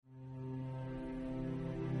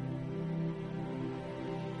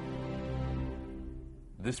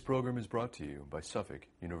This program is brought to you by Suffolk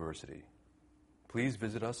University. Please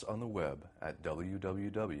visit us on the web at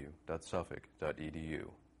www.suffolk.edu.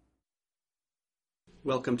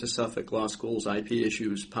 Welcome to Suffolk Law School's IP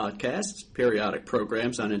Issues podcasts, periodic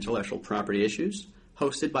programs on intellectual property issues,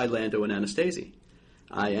 hosted by Lando and Anastasi.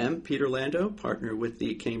 I am Peter Lando, partner with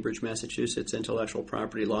the Cambridge, Massachusetts intellectual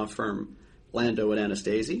property law firm Lando and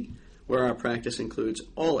Anastasi, where our practice includes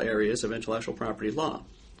all areas of intellectual property law.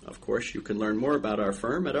 Of course, you can learn more about our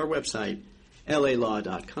firm at our website,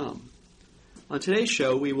 lalaw.com. On today's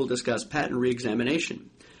show, we will discuss patent reexamination.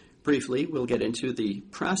 Briefly, we'll get into the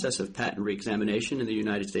process of patent reexamination in the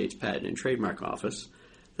United States Patent and Trademark Office,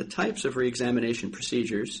 the types of reexamination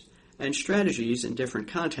procedures, and strategies in different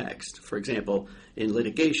contexts, for example, in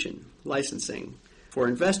litigation, licensing, for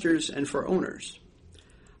investors, and for owners.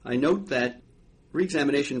 I note that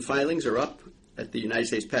reexamination filings are up at the United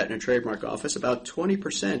States Patent and Trademark Office about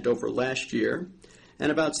 20% over last year, and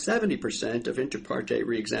about 70% of inter parte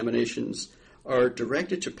reexaminations are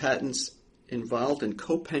directed to patents involved in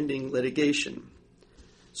co-pending litigation.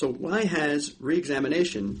 So why has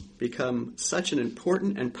reexamination become such an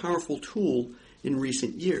important and powerful tool in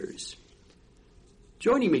recent years?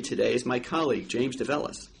 Joining me today is my colleague, James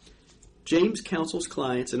DeVellis. James counsels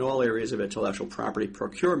clients in all areas of intellectual property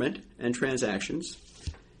procurement and transactions.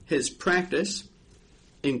 His practice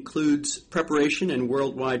includes preparation and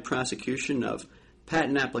worldwide prosecution of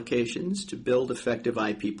patent applications to build effective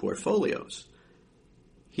IP portfolios.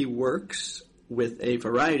 He works with a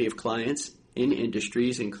variety of clients in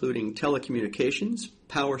industries including telecommunications,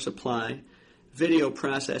 power supply, video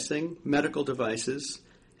processing, medical devices,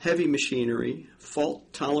 heavy machinery,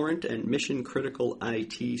 fault-tolerant and mission-critical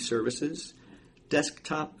IT services,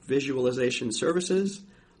 desktop visualization services,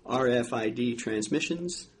 RFID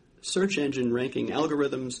transmissions, search engine ranking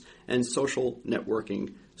algorithms, and social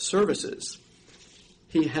networking services.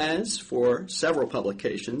 He has, for several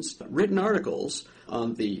publications, written articles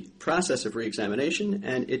on the process of reexamination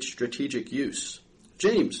and its strategic use.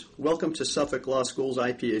 James, welcome to Suffolk Law School's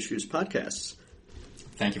IP Issues podcasts.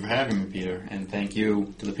 Thank you for having me, Peter, and thank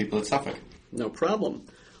you to the people at Suffolk. No problem.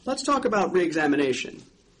 Let's talk about reexamination.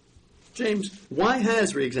 James, why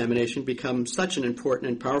has reexamination become such an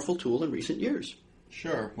important and powerful tool in recent years?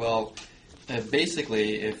 Sure. Well,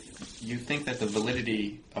 basically, if you think that the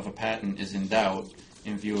validity of a patent is in doubt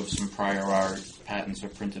in view of some prior art patents or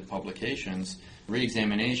printed publications,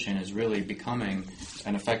 reexamination is really becoming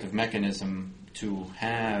an effective mechanism to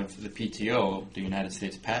have the PTO, the United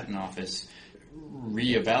States Patent Office,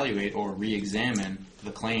 reevaluate or reexamine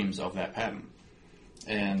the claims of that patent.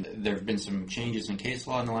 And there have been some changes in case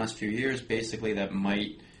law in the last few years, basically, that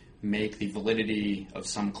might make the validity of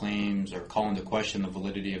some claims or call into question the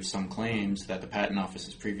validity of some claims that the Patent Office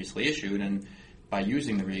has previously issued. And by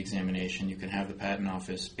using the reexamination, you can have the Patent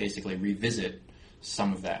Office basically revisit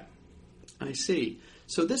some of that. I see.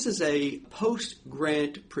 So this is a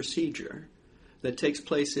post-grant procedure that takes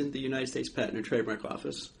place in the United States Patent and Trademark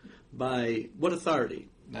Office. By what authority?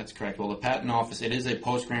 That's correct. Well, the Patent Office, it is a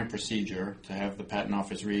post-grant procedure to have the Patent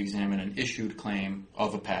Office reexamine an issued claim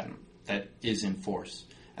of a patent that is in force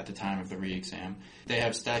at the time of the reexam. They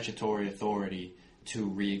have statutory authority to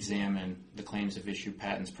reexamine the claims of issued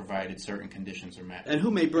patents provided certain conditions are met. And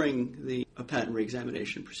who may bring a patent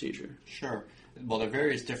reexamination procedure? Sure. Well, there are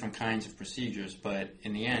various different kinds of procedures, but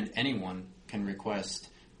in the end, anyone can request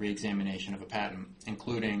reexamination of a patent,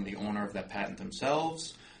 including the owner of that patent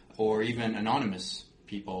themselves, or even anonymous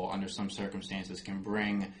people under some circumstances can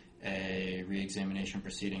bring a reexamination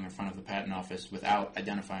proceeding in front of the Patent Office without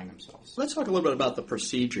identifying themselves. Let's talk a little bit about the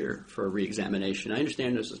procedure for reexamination. I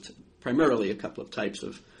understand there's primarily a couple of types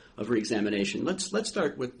of reexamination. Let's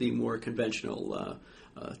start with the more conventional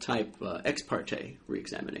type ex parte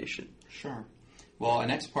reexamination. Sure. Well,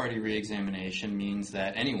 an ex parte reexamination means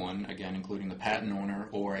that anyone, again, including the patent owner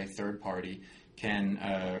or a third party, can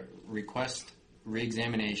request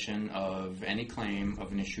reexamination of any claim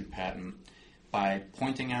of an issued patent by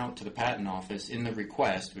pointing out to the Patent Office in the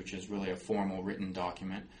request, which is really a formal written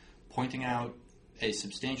document, pointing out a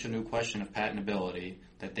substantial new question of patentability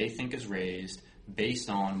that they think is raised based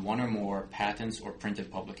on one or more patents or printed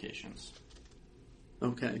publications.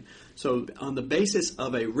 Okay. So on the basis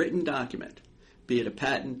of a written document, be it a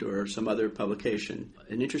patent or some other publication,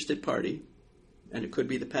 an interested party, and it could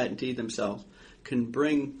be the patentee themselves, can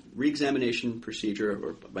bring reexamination procedure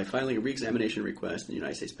or by filing a reexamination request in the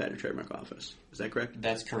United States Patent and Trademark Office. Is that correct?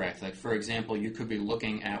 That's correct. Like, for example, you could be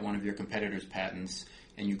looking at one of your competitor's patents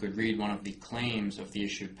and you could read one of the claims of the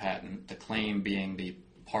issued patent, the claim being the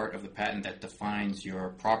part of the patent that defines your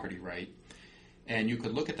property right, And you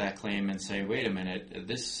could look at that claim and say, wait a minute,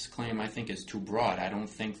 this claim I think is too broad. I don't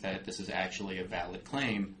think that this is actually a valid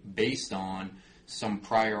claim based on some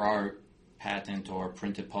prior art patent or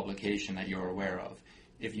printed publication that you're aware of.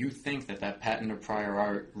 If you think that that patent or prior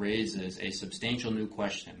art raises a substantial new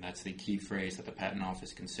question, that's the key phrase that the Patent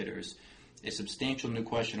Office considers, a substantial new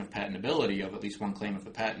question of patentability of at least one claim of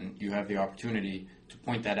the patent, you have the opportunity to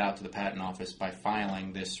point that out to the Patent Office by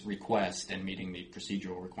filing this request and meeting the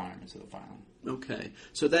procedural requirements of the filing. Okay.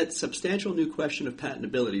 So that substantial new question of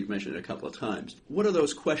patentability, you've mentioned it a couple of times. What are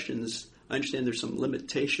those questions? I understand there's some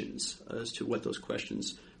limitations as to what those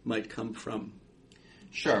questions might come from.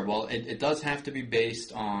 Sure. Well, it does have to be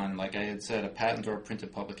based on, like I had said, a patent or a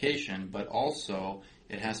printed publication, but also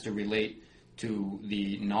it has to relate to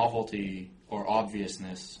the novelty or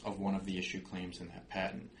obviousness of one of the issued claims in that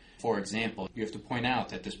patent. For example, you have to point out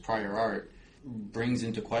that this prior art brings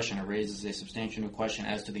into question or raises a substantial new question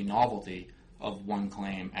as to the novelty of one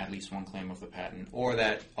claim, at least one claim of the patent, or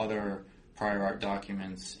that other prior art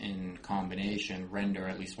documents in combination render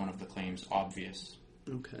at least one of the claims obvious.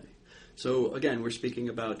 Okay. So again, we're speaking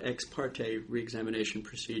about ex parte reexamination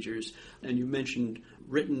procedures, and you mentioned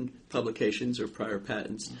written publications or prior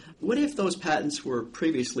patents. What if those patents were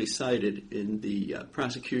previously cited in the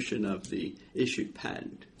prosecution of the issued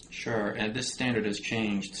patent? Sure, and this standard has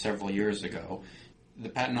changed several years ago. The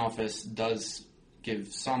Patent Office does give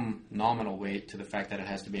some nominal weight to the fact that it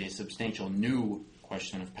has to be a substantial new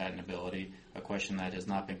question of patentability, a question that has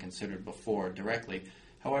not been considered before directly.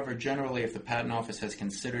 However, generally, if the Patent Office has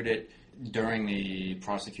considered it during the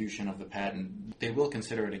prosecution of the patent, they will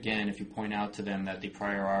consider it again if you point out to them that the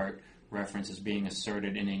prior art reference is being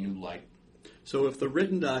asserted in a new light. So if the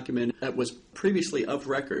written document that was previously of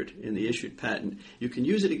record in the issued patent, you can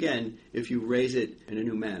use it again if you raise it in a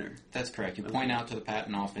new manner. That's correct. You point out to the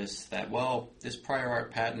Patent Office that, well, this prior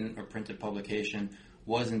art patent or printed publication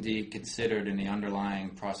was indeed considered in the underlying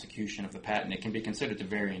prosecution of the patent. It can be considered to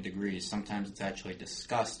varying degrees. Sometimes it's actually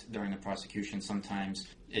discussed during the prosecution. Sometimes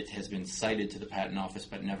it has been cited to the Patent Office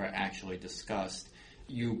but never actually discussed.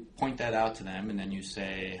 You point that out to them, and then you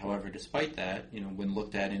say, however, despite that, when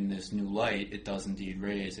looked at in this new light, it does indeed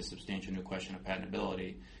raise a substantial new question of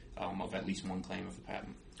patentability of at least one claim of the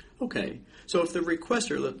patent. Okay. So if the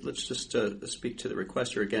requester, let's just speak to the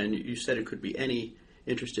requester again. You said it could be any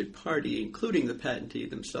interested party, including the patentee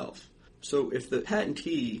themselves. So if the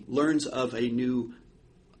patentee learns of a new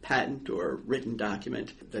patent or written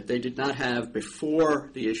document that they did not have before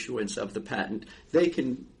the issuance of the patent, they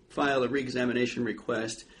can file a reexamination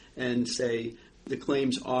request and say the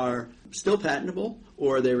claims are still patentable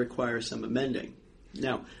or they require some amending.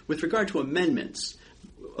 Now, with regard to amendments,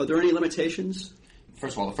 are there any limitations?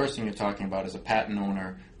 First of all, the first thing you're talking about is a patent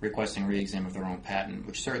owner requesting re-exam of their own patent,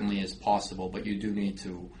 which certainly is possible, but you do need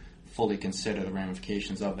to fully consider the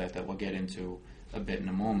ramifications of that we'll get into a bit in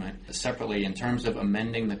a moment. Separately, in terms of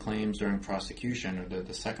amending the claims during prosecution, or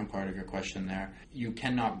the second part of your question there, you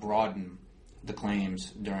cannot broaden the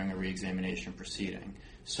claims during a re-examination proceeding.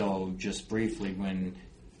 So just briefly, when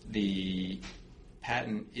the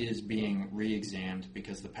patent is being re-examined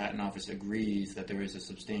because the Patent Office agrees that there is a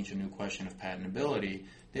substantial new question of patentability,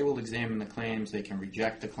 they will examine the claims, they can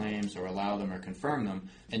reject the claims or allow them or confirm them,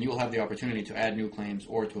 and you will have the opportunity to add new claims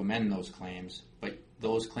or to amend those claims, but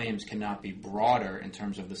those claims cannot be broader in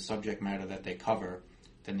terms of the subject matter that they cover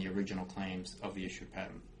than the original claims of the issued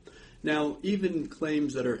patent. Now, even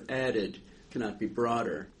claims that are added cannot be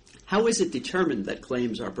broader. How is it determined that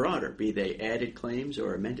claims are broader, be they added claims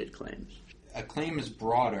or amended claims? A claim is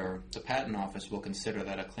broader, the Patent Office will consider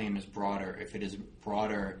that a claim is broader if it is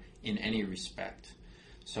broader in any respect.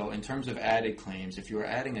 So in terms of added claims, if you are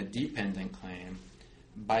adding a dependent claim,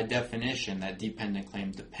 by definition that dependent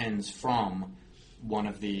claim depends from one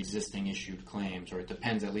of the existing issued claims, or it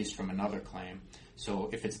depends at least from another claim. So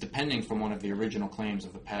if it's depending from one of the original claims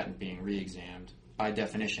of the patent being re-examined, by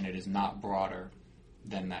definition it is not broader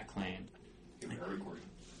than that claim.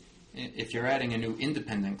 If you're adding a new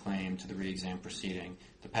independent claim to the re-exam proceeding,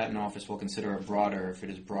 the Patent Office will consider it broader if it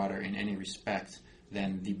is broader in any respect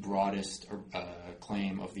than the broadest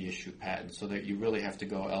claim of the issued patent. So that you really have to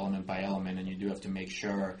go element by element, and you do have to make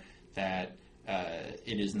sure that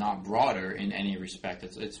it is not broader in any respect.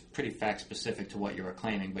 It's pretty fact-specific to what you're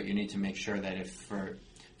claiming, but you need to make sure that if,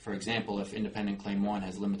 for example, if independent claim 1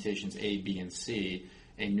 has limitations A, B, and C,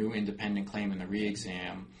 a new independent claim in the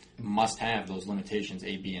re-exam must have those limitations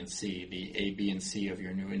A, B, and C. The A, B, and C of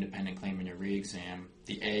your new independent claim in your re-exam,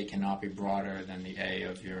 the A cannot be broader than the A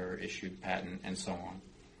of your issued patent, and so on.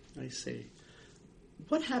 I see.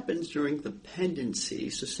 What happens during the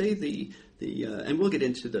pendency? So say and we'll get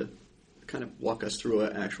into the kind of walk us through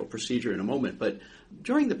an actual procedure in a moment, but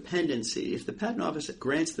during the pendency, if the Patent Office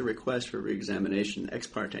grants the request for reexamination ex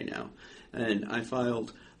parte now, and I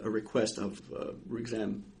filed a request of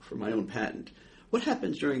reexam for my own patent, what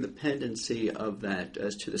happens during the pendency of that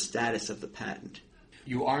as to the status of the patent?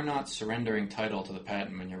 You are not surrendering title to the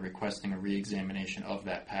patent when you're requesting a reexamination of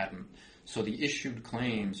that patent. So the issued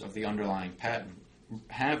claims of the underlying patent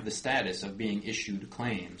have the status of being issued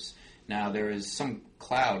claims. Now, there is some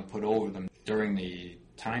cloud put over them during the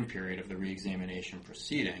time period of the reexamination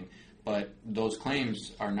proceeding, but those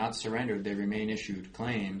claims are not surrendered. They remain issued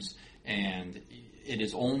claims, and it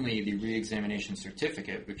is only the reexamination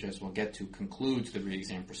certificate, which, as we'll get to, concludes the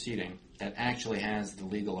reexam proceeding, that actually has the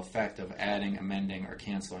legal effect of adding, amending, or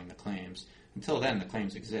canceling the claims. Until then, the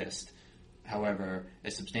claims exist. However,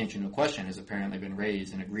 a substantial new question has apparently been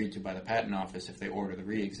raised and agreed to by the Patent Office if they order the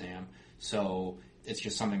reexam. So it's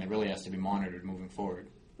just something that really has to be monitored moving forward.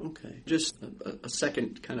 Okay. Just a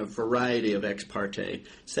second kind of variety of ex parte.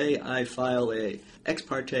 Say I file a ex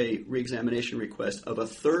parte reexamination request of a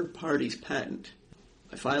third party's patent.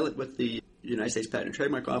 I file it with the United States Patent and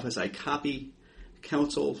Trademark Office. I copy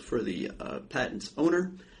counsel for the patent's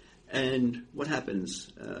owner. And what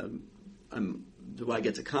happens? Do I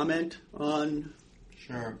get to comment on?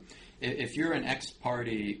 Sure. If you're an ex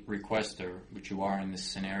parte requester, which you are in this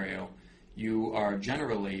scenario, you are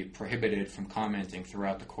generally prohibited from commenting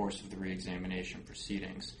throughout the course of the reexamination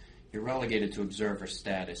proceedings. You're relegated to observer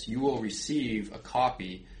status. You will receive a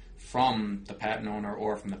copy from the patent owner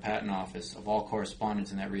or from the Patent Office of all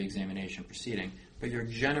correspondence in that reexamination proceeding, but you're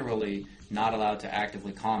generally not allowed to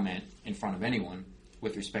actively comment in front of anyone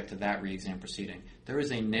with respect to that reexam proceeding. There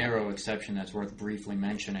is a narrow exception that's worth briefly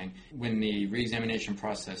mentioning. When the reexamination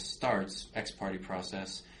process starts, ex parte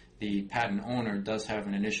process, the patent owner does have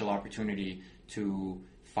an initial opportunity to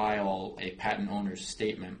file a patent owner's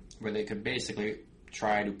statement where they could basically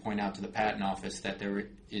try to point out to the Patent Office that there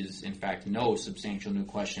is, in fact, no substantial new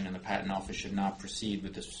question and the Patent Office should not proceed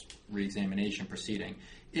with this reexamination proceeding.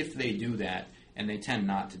 If they do that, and they tend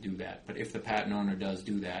not to do that, but if the patent owner does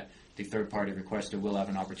do that, the third-party requester will have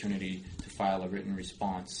an opportunity to file a written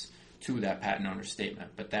response to that patent owner's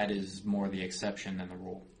statement, but that is more the exception than the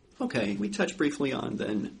rule. Okay, we touched briefly on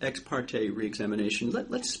then ex parte reexamination.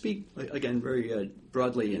 Let's speak again very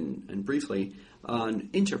broadly and briefly on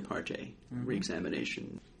inter parte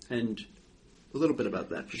reexamination and a little bit about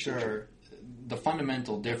that. Sure. The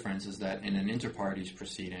fundamental difference is that in an inter partes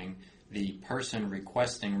proceeding, the person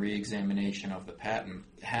requesting reexamination of the patent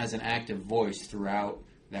has an active voice throughout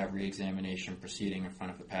that reexamination proceeding in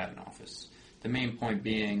front of the Patent Office. The main point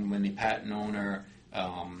being when the patent owner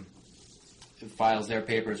files their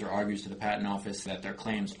papers or argues to the Patent Office that their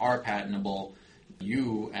claims are patentable,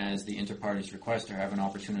 you, as the inter partes requester, have an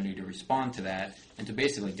opportunity to respond to that and to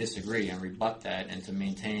basically disagree and rebut that and to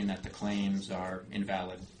maintain that the claims are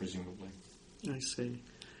invalid, presumably. I see.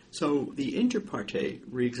 So the inter parte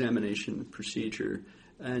reexamination procedure,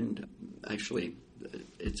 and actually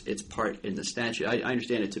its part in the statute, I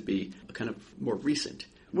understand it to be kind of more recent.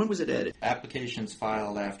 When was it added? Applications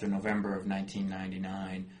filed after November of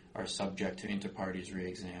 1999 are subject to inter partes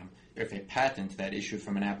reexam. If a patent that issued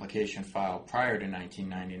from an application filed prior to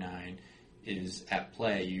 1999 is at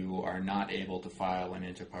play, you are not able to file an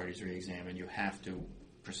inter partes reexam, and you have to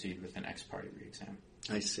proceed with an ex parte reexam.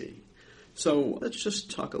 I see. So let's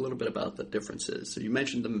just talk a little bit about the differences. So you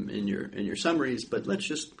mentioned them in your summaries, but let's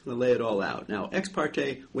just lay it all out. Now, ex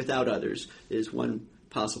parte without others is one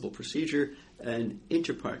possible procedure, and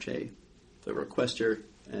inter parte, the requester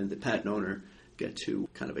and the patent owner get to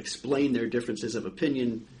kind of explain their differences of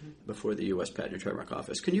opinion before the U.S. Patent and Trademark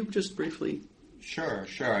Office. Can you just briefly? Sure.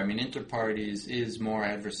 I mean, inter partes is more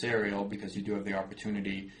adversarial because you do have the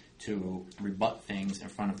opportunity to rebut things in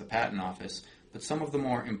front of the Patent Office, but some of the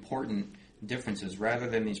more important differences, rather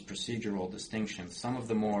than these procedural distinctions, some of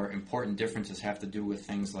the more important differences have to do with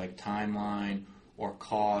things like timeline or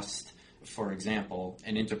cost. For example,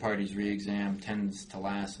 an inter partes reexam tends to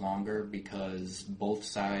last longer because both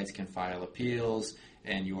sides can file appeals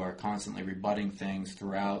and you are constantly rebutting things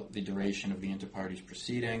throughout the duration of the inter partes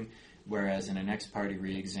proceeding, whereas in an ex parte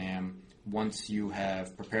reexam, once you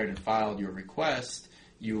have prepared and filed your request,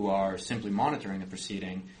 you are simply monitoring the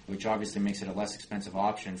proceeding, which obviously makes it a less expensive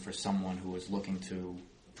option for someone who is looking to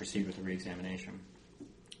proceed with the reexamination.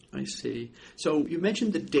 I see. So you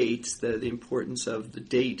mentioned the dates, the importance of the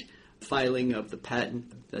date filing of the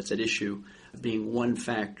patent that's at issue being one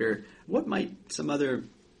factor. What might some other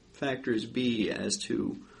factors be as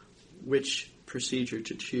to which procedure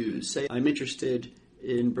to choose? Say I'm interested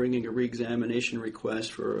in bringing a reexamination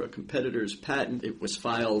request for a competitor's patent. It was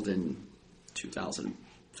filed in 2000.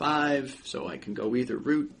 5, so I can go either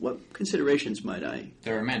route. What considerations might I?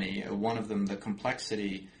 There are many. One of them, the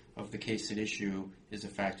complexity of the case at issue, is a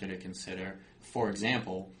factor to consider. For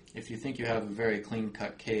example, if you think you have a very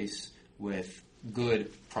clean-cut case with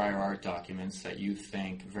good prior art documents that you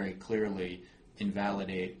think very clearly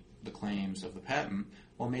invalidate the claims of the patent,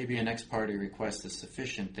 well, maybe an ex parte request is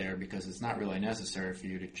sufficient there because it's not really necessary for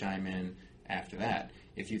you to chime in after that.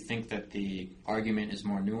 If you think that the argument is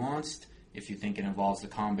more nuanced, if you think it involves a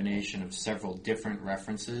combination of several different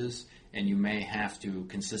references and you may have to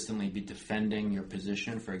consistently be defending your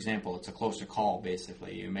position, for example, it's a closer call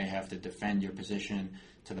basically, you may have to defend your position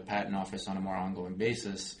to the Patent Office on a more ongoing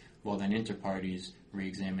basis, well then inter partes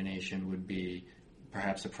re-examination would be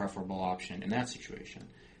perhaps a preferable option in that situation.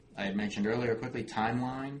 I had mentioned earlier quickly,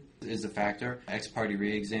 timeline is a factor. Ex parte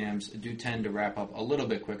re-exams do tend to wrap up a little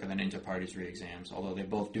bit quicker than inter partes re-exams, although they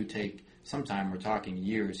both do take some time. We're talking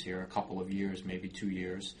years here, a couple of years, maybe 2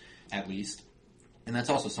 years at least. And that's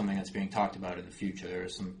also something that's being talked about in the future. There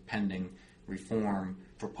is some pending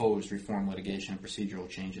proposed reform litigation and procedural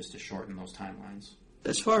changes to shorten those timelines.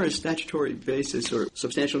 As far as statutory basis or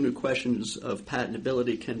substantial new questions of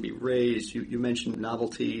patentability can be raised, you mentioned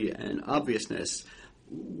novelty and obviousness.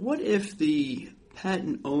 What if the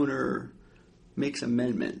patent owner makes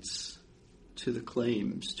amendments to the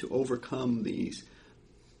claims to overcome these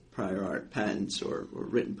prior art patents or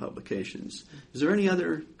written publications? Is there any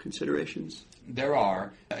other considerations? There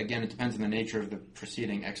are. Again, it depends on the nature of the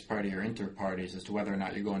proceeding, ex parte or inter partes, as to whether or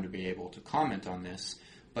not you're going to be able to comment on this.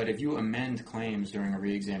 But if you amend claims during a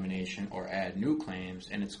re-examination or add new claims,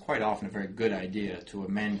 and it's quite often a very good idea to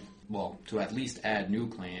to at least add new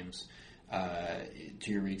claims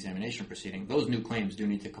to your re-examination proceeding, those new claims do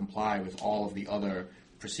need to comply with all of the other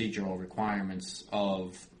procedural requirements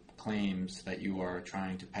of claims that you are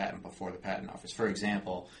trying to patent before the Patent Office. For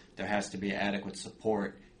example, there has to be adequate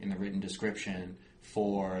support in the written description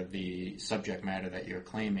for the subject matter that you're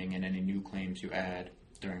claiming and any new claims you add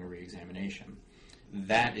during a re-examination.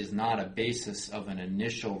 That is not a basis of an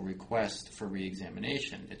initial request for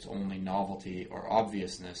re-examination. It's only novelty or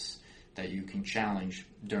obviousness that you can challenge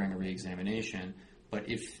during a re-examination. But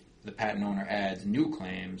if the patent owner adds new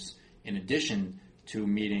claims, in addition to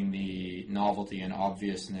meeting the novelty and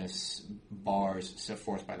obviousness bars set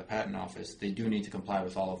forth by the Patent Office, they do need to comply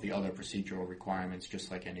with all of the other procedural requirements,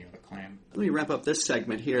 just like any other claim. Let me wrap up this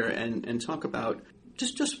segment here and talk about,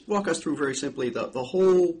 just walk us through very simply the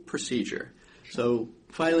whole procedure. So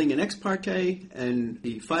filing an ex parte and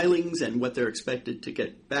the filings and what they're expected to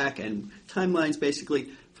get back and timelines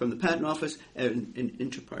basically from the Patent Office and in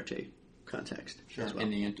inter parte context. Sure. As well.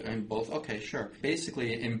 In both. Okay, sure.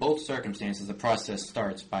 Basically, in both circumstances, the process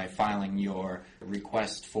starts by filing your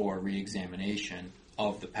request for re-examination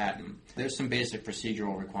of the patent. There's some basic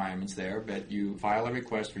procedural requirements there, but you file a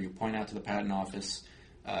request where you point out to the Patent Office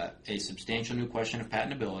a substantial new question of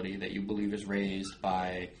patentability that you believe is raised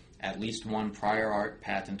by at least one prior art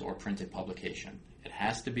patent or printed publication. It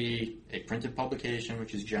has to be a printed publication,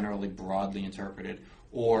 which is generally broadly interpreted,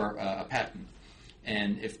 or a patent.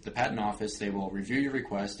 And if the Patent Office, they will review your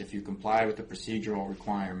request. If you comply with the procedural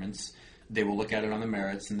requirements, they will look at it on the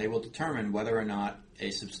merits, and they will determine whether or not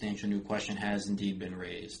a substantial new question has indeed been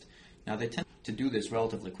raised. Now, they tend to do this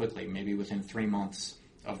relatively quickly, maybe within 3 months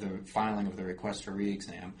of the filing of the request for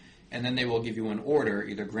re-exam. And then they will give you an order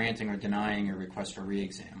either granting or denying your request for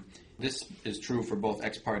re-exam. This is true for both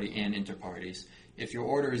ex parte and inter partes. If your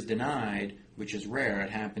order is denied, which is rare, it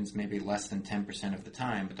happens maybe less than 10% of the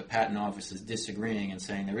time, but the Patent Office is disagreeing and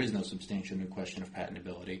saying there is no substantial new question of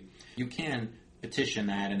patentability, you can petition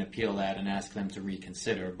that and appeal that and ask them to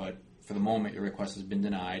reconsider, but for the moment your request has been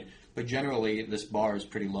denied. But generally this bar is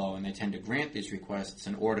pretty low and they tend to grant these requests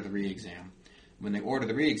and order the re-exam. When they order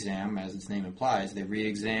the re-exam, as its name implies, they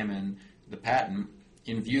re-examine the patent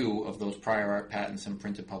in view of those prior art patents and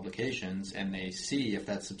printed publications, and they see if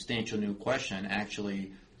that substantial new question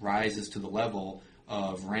actually rises to the level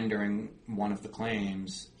of rendering one of the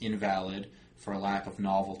claims invalid for a lack of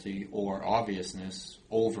novelty or obviousness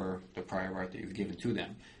over the prior art that you've given to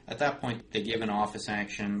them. At that point, they give an office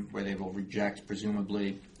action where they will reject,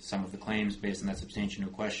 presumably, some of the claims based on that substantial new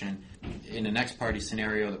question. In an ex parte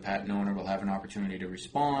scenario, the patent owner will have an opportunity to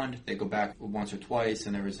respond. They go back once or twice,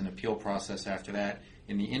 and there is an appeal process after that.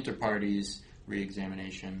 In the inter partes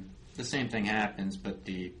re-examination, the same thing happens, but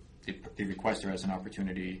the requester has an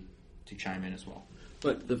opportunity to chime in as well.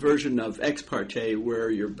 But the version of ex parte where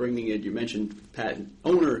you're bringing it, you mentioned patent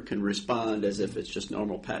owner can respond as if it's just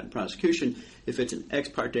normal patent prosecution. If it's an ex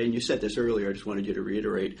parte, and you said this earlier, I just wanted you to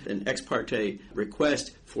reiterate, an ex parte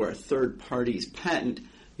request for a third party's patent,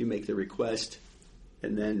 you make the request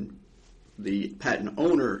and then the patent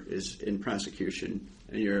owner is in prosecution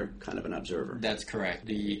and you're kind of an observer. That's correct.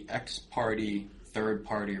 The ex parte,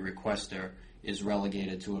 third-party requester is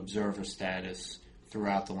relegated to observer status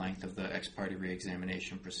throughout the length of the ex parte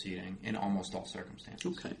reexamination proceeding in almost all circumstances.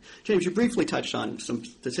 Okay. James, you briefly touched on some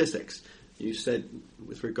statistics. You said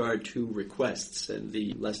with regard to requests and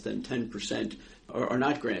the less than 10% are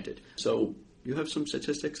not granted. So you have some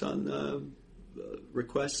statistics on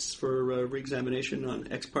requests for reexamination on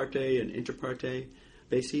ex parte and inter parte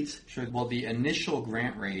bases? Sure. Well, the initial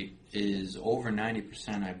grant rate is over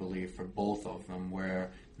 90%, I believe, for both of them,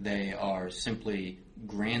 where they are simply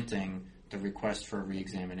granting the request for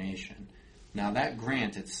reexamination. Now, that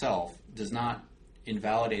grant itself does not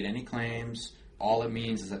invalidate any claims. All it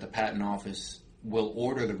means is that the Patent Office will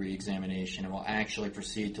order the reexamination and will actually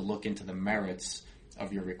proceed to look into the merits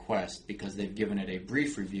of your request because they've given it a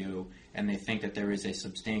brief review and they think that there is a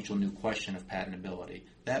substantial new question of patentability.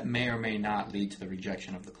 That may or may not lead to the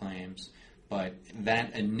rejection of the claims, but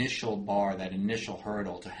that initial bar, that initial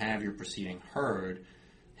hurdle to have your proceeding heard,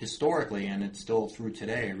 historically, and it's still through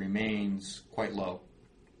today, remains quite low.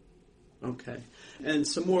 Okay. And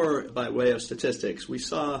some more by way of statistics. We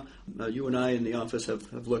saw, you and I in the office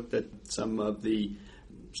have looked at some of the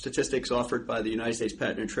statistics offered by the United States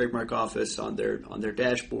Patent and Trademark Office on their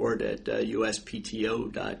dashboard at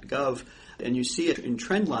uspto.gov, and you see it in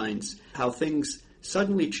trend lines how things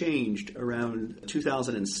suddenly changed around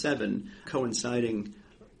 2007, coinciding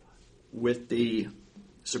with the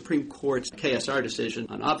Supreme Court's KSR decision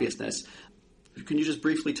on obviousness. Can you just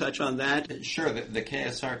briefly touch on that? Sure. The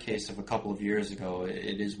KSR case of a couple of years ago,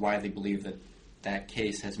 it is widely believed that that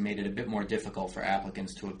case has made it a bit more difficult for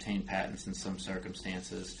applicants to obtain patents in some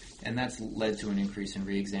circumstances, and that's led to an increase in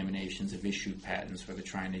reexaminations of issued patents where they're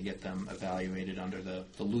trying to get them evaluated under the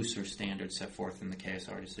looser standards set forth in the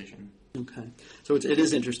KSR decision. Okay. So it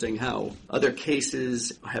is interesting how other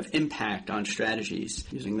cases have impact on strategies.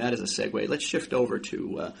 Using that as a segue, let's shift over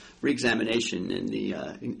to reexamination in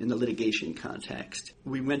the litigation context.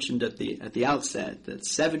 We mentioned at the outset that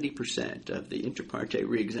 70% of the inter parte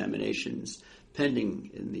reexaminations pending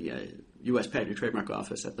in the U.S. Patent and Trademark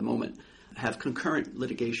Office at the moment have concurrent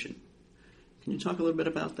litigation. Can you talk a little bit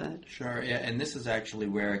about that? Sure, yeah, and this is actually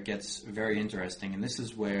where it gets very interesting, and this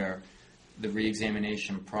is where the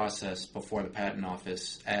reexamination process before the Patent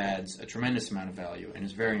Office adds a tremendous amount of value and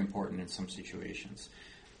is very important in some situations.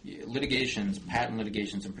 Litigations, patent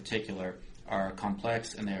litigations in particular, are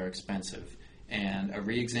complex and they are expensive, and a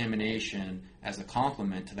reexamination as a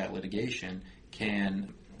complement to that litigation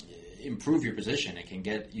can improve your position. It can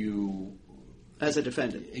get you... As a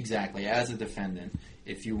defendant. Exactly, as a defendant.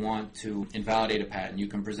 If you want to invalidate a patent, you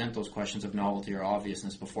can present those questions of novelty or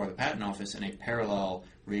obviousness before the Patent Office in a parallel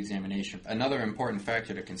reexamination. Another important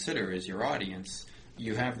factor to consider is your audience.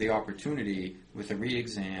 You have the opportunity with a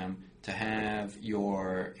reexam to have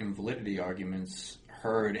your invalidity arguments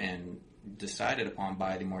heard and decided upon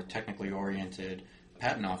by the more technically oriented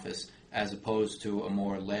Patent Office as opposed to a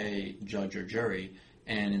more lay judge or jury.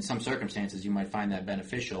 And in some circumstances, you might find that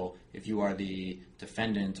beneficial if you are the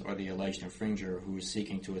defendant or the alleged infringer who is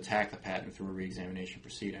seeking to attack the patent through a reexamination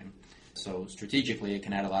proceeding. So strategically, it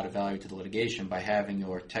can add a lot of value to the litigation by having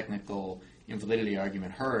your technical invalidity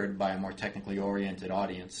argument heard by a more technically oriented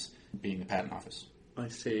audience, being the Patent Office. I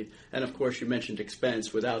see. And of course, you mentioned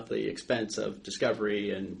expense without the expense of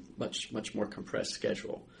discovery and much more compressed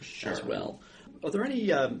schedule as well. Are there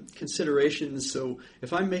any considerations? So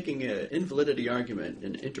if I'm making an invalidity argument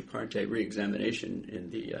in inter parte reexamination in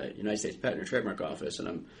the United States Patent and Trademark Office, and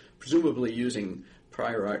I'm presumably using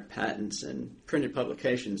prior art patents and printed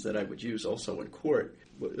publications that I would use also in court,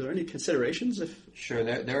 are there any considerations? Sure.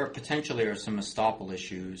 There are potentially some estoppel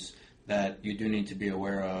issues that you do need to be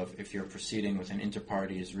aware of if you're proceeding with an inter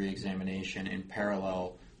partes reexamination in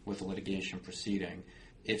parallel with a litigation proceeding.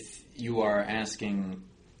 If you are asking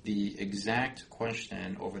the exact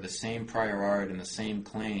question over the same prior art and the same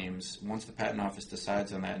claims, once the Patent Office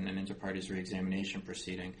decides on that in an inter partes reexamination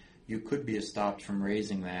proceeding, you could be stopped from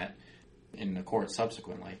raising that in the court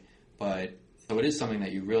subsequently. But so it is something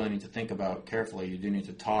that you really need to think about carefully. You do need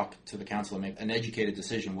to talk to the counsel and make an educated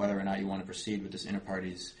decision whether or not you want to proceed with this inter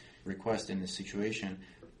partes request in this situation.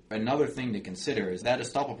 Another thing to consider is that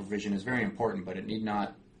estoppel provision is very important, but it need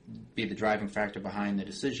not be the driving factor behind the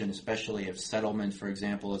decision, especially if settlement, for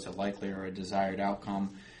example, is a likely or a desired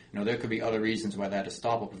outcome. There could be other reasons why that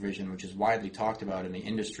estoppel provision, which is widely talked about in the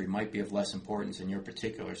industry, might be of less importance in your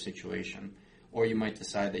particular situation. Or you might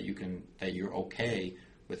decide that you're okay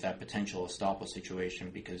with that potential estoppel situation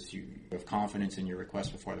because you have confidence in your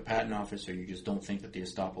request before the patent office, or you just don't think that the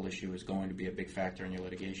estoppel issue is going to be a big factor in your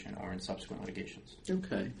litigation or in subsequent litigations.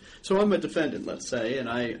 Okay. So I'm a defendant, let's say, and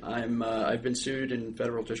I've been sued in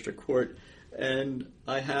federal district court, and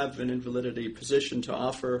I have an invalidity position to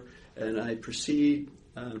offer, and I proceed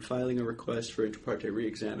filing a request for inter parte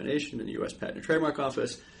reexamination in the U.S. Patent and Trademark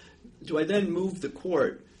Office. Do I then move the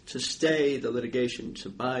court to stay the litigation, to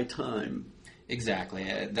buy time? Exactly.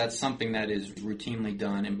 That's something that is routinely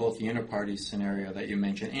done in both the inter-party scenario that you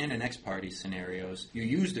mentioned and in ex-party scenarios. You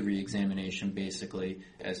use the reexamination basically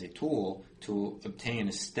as a tool to obtain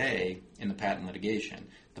a stay in the patent litigation.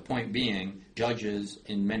 The point being, judges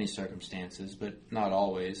in many circumstances, but not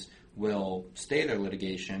always, will stay their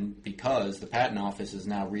litigation because the patent office is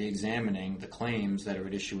now re-examining the claims that are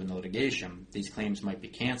at issue in the litigation. These claims might be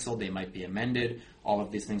canceled, they might be amended. All of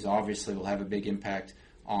these things obviously will have a big impact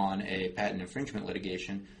on a patent infringement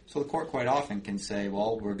litigation. So the court quite often can say,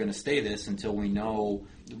 well, we're going to stay this until we know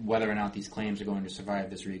whether or not these claims are going to survive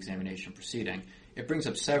this re-examination proceeding. It brings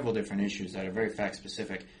up several different issues that are very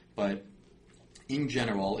fact-specific, but in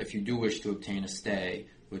general, if you do wish to obtain a stay,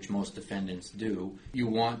 which most defendants do, you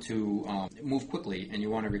want to move quickly and you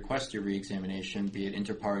want to request your reexamination, be it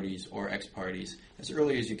inter-parties or ex-parties, as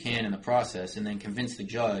early as you can in the process, and then convince the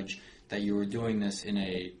judge that you are doing this in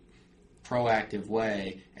a proactive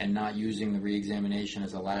way and not using the reexamination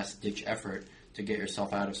as a last-ditch effort to get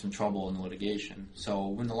yourself out of some trouble in the litigation. So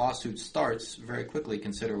when the lawsuit starts, very quickly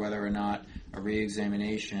consider whether or not a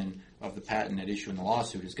reexamination of the patent at issue in the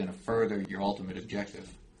lawsuit is going to further your ultimate objective.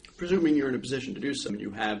 Presuming you're in a position to do so and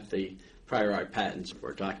you have the prior art patents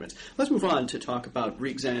or documents. Let's move on to talk about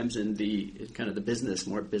re-exams in the kind of the business,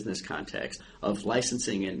 more business context of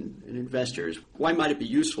licensing and investors. Why might it be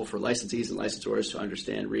useful for licensees and licensors to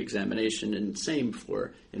understand re-examination, and same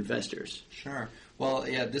for investors? Sure. Well,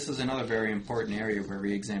 yeah, this is another very important area where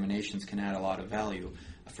re-examinations can add a lot of value.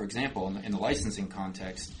 For example, in the licensing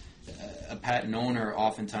context, a patent owner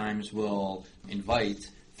oftentimes will invite,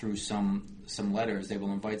 through some letters, they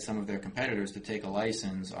will invite some of their competitors to take a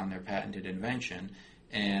license on their patented invention.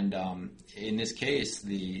 And in this case,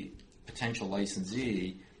 the potential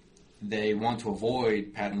licensee, they want to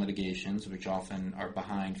avoid patent litigations, which often are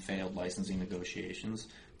behind failed licensing negotiations,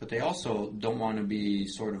 but they also don't want to be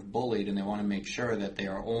sort of bullied, and they want to make sure that they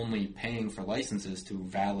are only paying for licenses to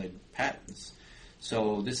valid patents.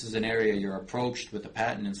 So this is an area you're approached with a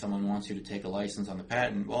patent and someone wants you to take a license on the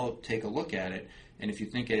patent. Well, take a look at it. And if you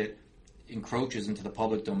think it encroaches into the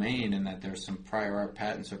public domain and that there's some prior art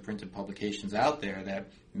patents or printed publications out there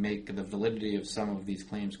that make the validity of some of these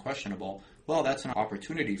claims questionable, well, that's an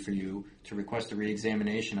opportunity for you to request a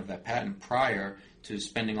re-examination of that patent prior to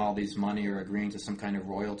spending all these money or agreeing to some kind of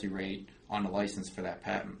royalty rate on a license for that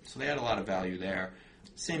patent. So they add a lot of value there.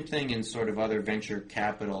 Same thing in sort of other venture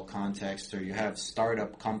capital contexts, or you have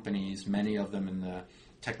startup companies, many of them in the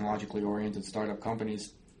technologically oriented startup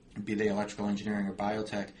companies, be they electrical engineering or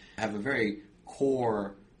biotech, have a very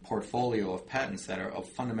core portfolio of patents that are of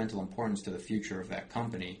fundamental importance to the future of that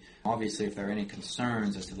company. Obviously, if there are any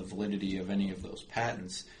concerns as to the validity of any of those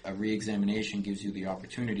patents, a re-examination gives you the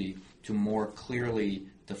opportunity to more clearly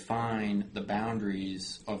define the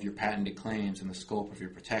boundaries of your patented claims and the scope of your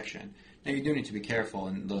protection. Now, you do need to be careful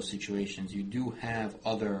in those situations. You do have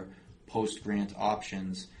other post-grant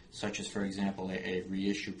options, such as, for example, a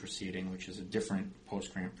reissue proceeding, which is a different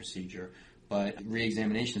post-grant procedure. But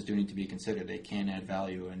re-examinations do need to be considered. They can add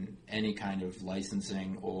value in any kind of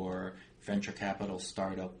licensing or venture capital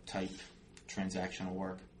startup type transactional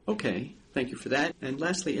work. Okay, thank you for that. And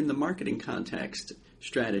lastly, in the marketing context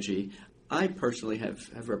strategy, I personally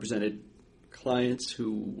have represented clients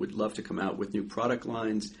who would love to come out with new product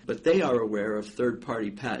lines, but they are aware of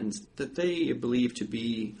third-party patents that they believe to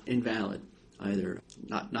be invalid, either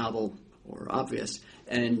not novel or obvious.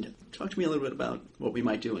 And talk to me a little bit about what we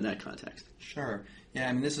might do in that context. Sure. Yeah,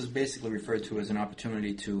 I mean, this is basically referred to as an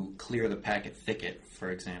opportunity to clear the packet thicket,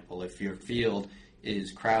 for example. If your field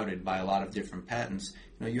is crowded by a lot of different patents,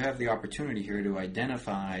 you have the opportunity here to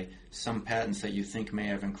identify some patents that you think may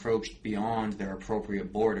have encroached beyond their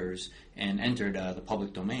appropriate borders and entered the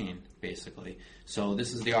public domain, basically. So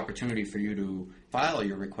this is the opportunity for you to file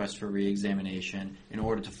your request for re-examination in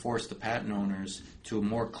order to force the patent owners to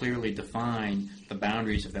more clearly define the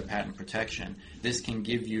boundaries of their patent protection. This can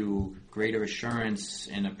give you greater assurance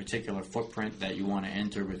in a particular footprint that you want to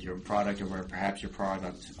enter with your product or where perhaps your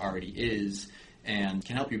product already is, and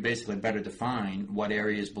can help you basically better define what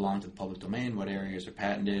areas belong to the public domain, what areas are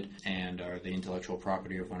patented, and are the intellectual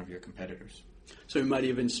property of one of your competitors. So it might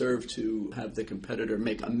even serve to have the competitor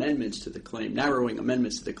make amendments to the claim, narrowing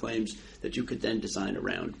amendments to the claims that you could then design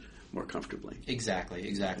around more comfortably.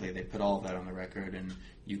 Exactly. They put all of that on the record, and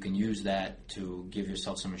you can use that to give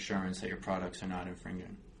yourself some assurance that your products are not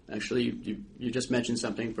infringing. Actually, you just mentioned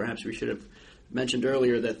something perhaps we should have mentioned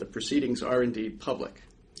earlier, that the proceedings are indeed public.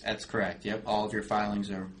 That's correct. Yep, all of your filings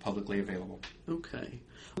are publicly available. Okay.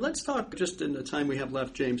 Let's talk, just in the time we have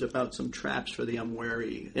left, James, about some traps for the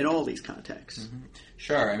unwary in all these contexts. Mm-hmm.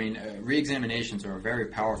 Sure. I mean, re-examinations are a very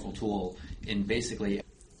powerful tool in basically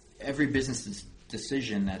every business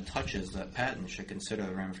decision that touches that patent should consider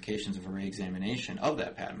the ramifications of a re-examination of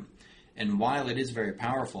that patent. And while it is very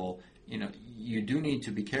powerful, you do need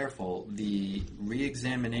to be careful. The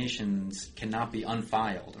re-examinations cannot be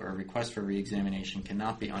unfiled, or a request for re-examination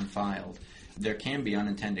cannot be unfiled. There can be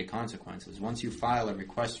unintended consequences. Once you file a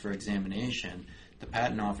request for examination, the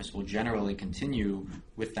Patent Office will generally continue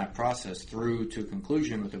with that process through to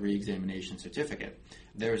conclusion with the re-examination certificate.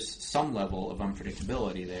 There's some level of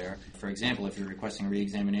unpredictability there. For example, if you're requesting a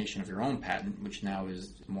re-examination of your own patent, which now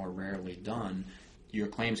is more rarely done, your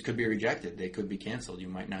claims could be rejected. They could be canceled. You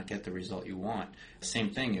might not get the result you want. Same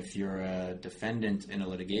thing if you're a defendant in a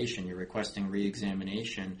litigation, you're requesting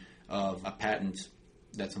re-examination of a patent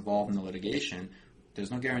that's involved in the litigation.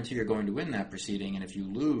 There's no guarantee you're going to win that proceeding, and if you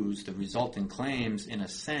lose, the resulting claims, in a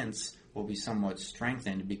sense, will be somewhat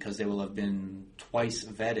strengthened because they will have been twice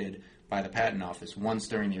vetted by the Patent Office, once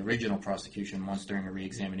during the original prosecution, once during a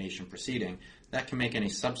re-examination proceeding. That can make any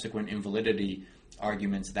subsequent invalidity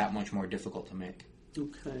arguments that much more difficult to make.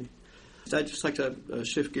 Okay. I'd just like to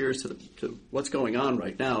shift gears to what's going on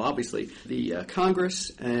right now. Obviously, the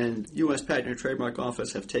Congress and U.S. Patent and Trademark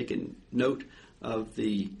Office have taken note of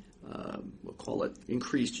the, we'll call it,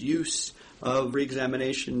 increased use of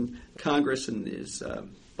re-examination. Congress and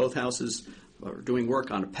both houses are doing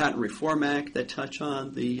work on a Patent Reform Act that touch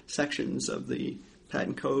on the sections of the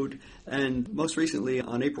Patent Code. And most recently,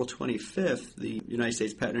 on April 25th, the United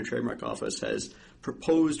States Patent and Trademark Office has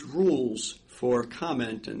proposed rules for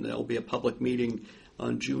comment, and there'll be a public meeting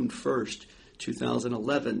on June 1st,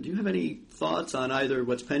 2011. Do you have any thoughts on either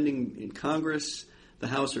what's pending in Congress, the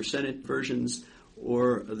House or Senate versions,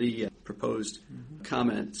 or the proposed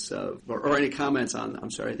comments, or any comments on,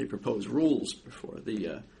 the proposed rules for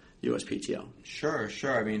the USPTO?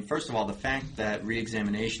 Sure. I mean, first of all, the fact that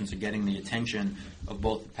re-examinations are getting the attention of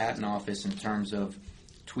both the Patent Office in terms of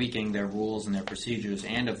tweaking their rules and their procedures,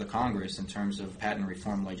 and of the Congress in terms of patent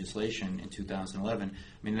reform legislation in 2011, I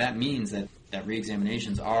mean, that means that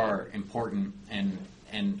re-examinations are important and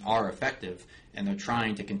are effective, and they're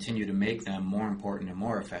trying to continue to make them more important and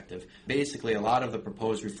more effective. Basically, a lot of the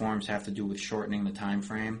proposed reforms have to do with shortening the time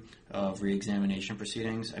frame of re-examination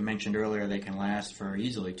proceedings. I mentioned earlier they can last for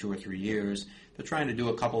easily 2 or 3 years. They're trying to do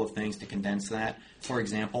a couple of things to condense that. For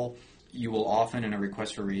example, you will often, in a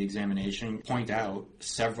request for re-examination, point out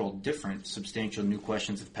several different substantial new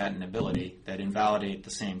questions of patentability that invalidate the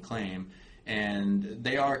same claim. And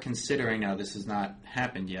they are considering, now this has not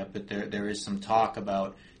happened yet, but there is some talk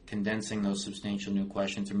about condensing those substantial new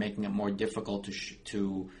questions or making it more difficult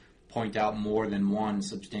to point out more than one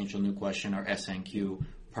substantial new question, or SNQ,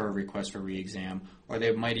 per request for re-exam. Or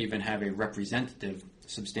they might even have a representative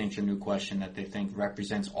substantial new question that they think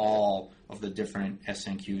represents all of the different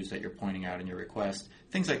SNQs that you're pointing out in your request.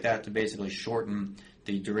 Things like that to basically shorten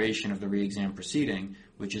the duration of the re-exam proceeding,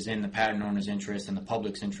 which is in the patent owner's interest and the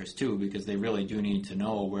public's interest too, because they really do need to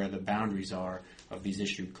know where the boundaries are of these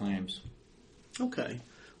issued claims. Okay.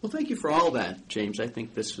 Well, thank you for all that, James. I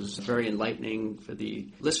think this was very enlightening for the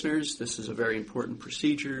listeners. This is a very important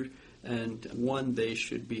procedure, and one they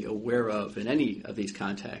should be aware of in any of these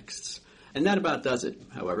contexts. And that about does it,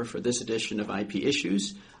 however, for this edition of IP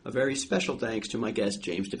Issues. A very special thanks to my guest,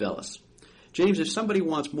 James DeVellis. James, if somebody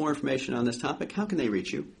wants more information on this topic, how can they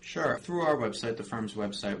reach you? Sure. Through our website, the firm's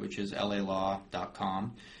website, which is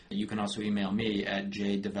lalaw.com. You can also email me at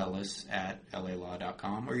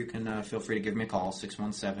jdevellis@lalaw.com, or you can feel free to give me a call,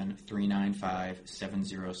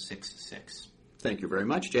 617-395-7066. Thank you very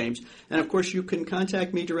much, James. And, of course, you can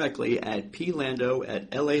contact me directly at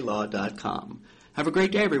plando@lalaw.com. Have a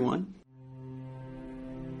great day, everyone.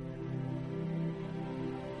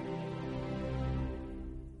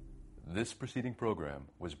 This preceding program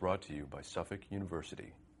was brought to you by Suffolk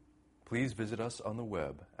University. Please visit us on the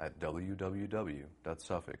web at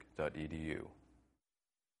www.suffolk.edu.